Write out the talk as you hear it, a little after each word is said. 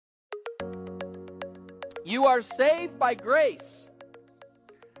You are saved by grace.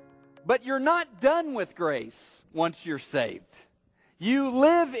 But you're not done with grace once you're saved. You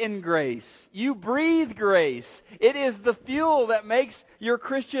live in grace. You breathe grace. It is the fuel that makes your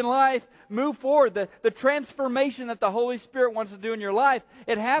Christian life move forward. The transformation that the Holy Spirit wants to do in your life,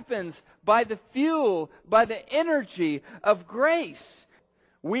 it happens by the fuel, by the energy of grace.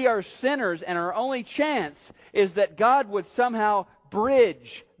 We are sinners, and our only chance is that God would somehow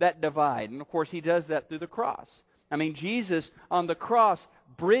bridge that divide. And of course, He does that through the cross. I mean, Jesus on the cross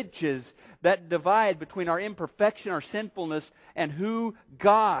bridges that divide between our imperfection, our sinfulness, and who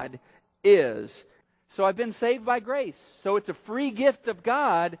God is. So I've been saved by grace. So it's a free gift of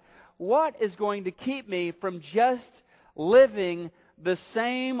God. What is going to keep me from just living the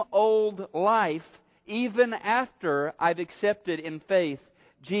same old life even after I've accepted in faith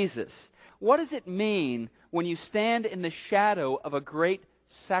Jesus? What does it mean when you stand in the shadow of a great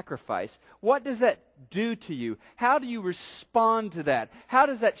sacrifice? What does that do to you? How do you respond to that? How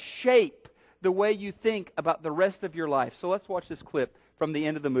does that shape the way you think about the rest of your life? So let's watch this clip from the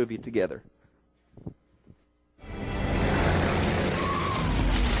end of the movie together.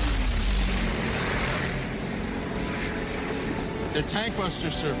 They're tank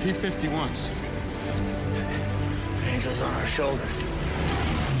busters, sir. P-51s. Angels on our shoulders.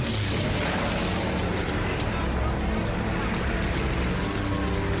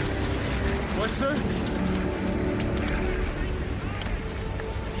 What, sir?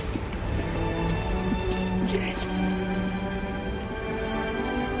 James.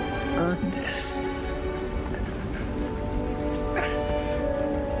 Earn this.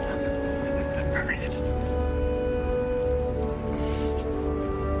 Earn it.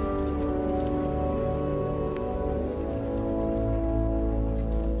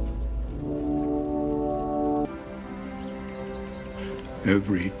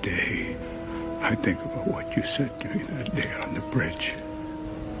 Every day, I think about what you said to me that day on the bridge.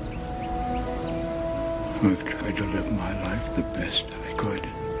 I've tried to live my life the best I could.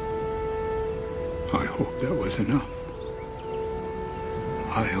 I hope that was enough.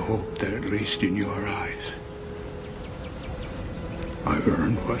 I hope that at least in your eyes, I've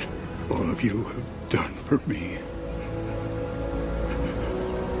earned what all of you have done for me.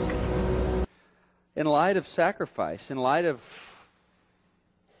 In light of sacrifice, in light of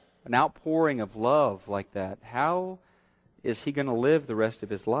an outpouring of love like that, how is he going to live the rest of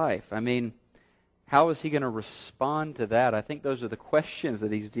his life? I mean, how is he going to respond to that? I think those are the questions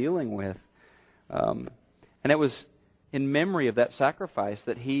that he's dealing with. And it was in memory of that sacrifice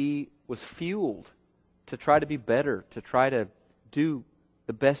that he was fueled to try to be better, to try to do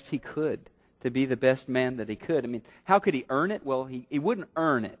the best he could, to be the best man that he could. I mean, how could he earn it? Well, he wouldn't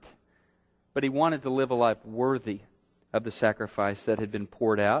earn it, but he wanted to live a life worthy of the sacrifice that had been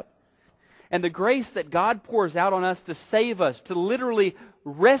poured out. And the grace that God pours out on us to save us, to literally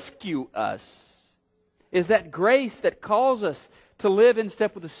rescue us, is that grace that calls us to live in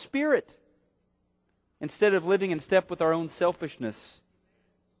step with the Spirit instead of living in step with our own selfishness.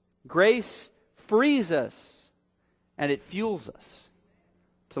 Grace frees us and it fuels us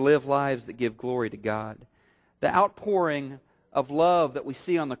to live lives that give glory to God. The outpouring of love that we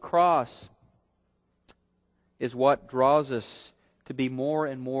see on the cross is what draws us to be more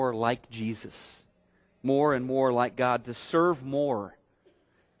and more like Jesus, more and more like God, to serve more,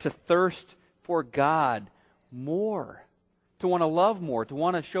 to thirst for God more, to want to love more, to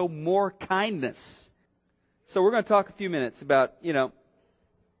want to show more kindness. So we're going to talk a few minutes about,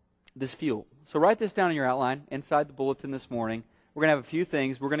 this fuel. So write this down in your outline inside the bulletin this morning. We're going to have a few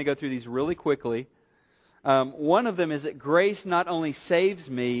things. We're going to go through these really quickly. One of them is that grace not only saves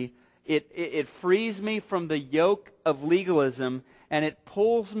me, it frees me from the yoke of legalism, and it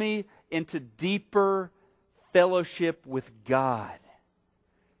pulls me into deeper fellowship with God.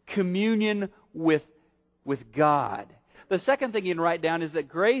 Communion with God. The second thing you can write down is that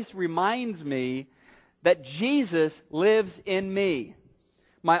grace reminds me that Jesus lives in me.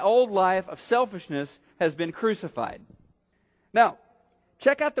 My old life of selfishness has been crucified. Now,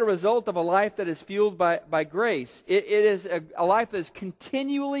 check out the result of a life that is fueled by grace. It is a life that is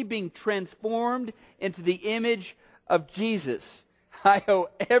continually being transformed into the image of Jesus. I owe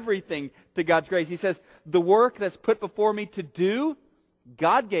everything to God's grace. He says, the work that's put before me to do,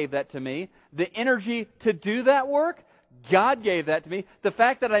 God gave that to me. The energy to do that work, God gave that to me. The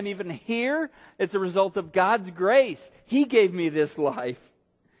fact that I'm even here, it's a result of God's grace. He gave me this life.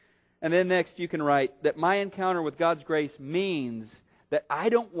 And then next you can write that my encounter with God's grace means that I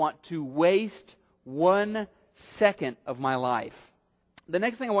don't want to waste 1 second of my life. The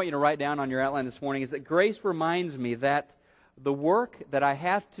next thing I want you to write down on your outline this morning is that grace reminds me that the work that I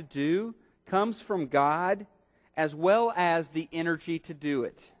have to do comes from God as well as the energy to do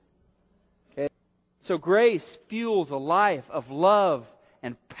it. Okay? So grace fuels a life of love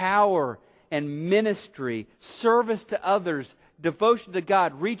and power and ministry, service to others, devotion to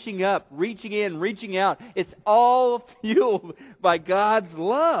God, reaching up, reaching in, reaching out. It's all fueled by God's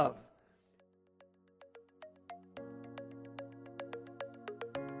love.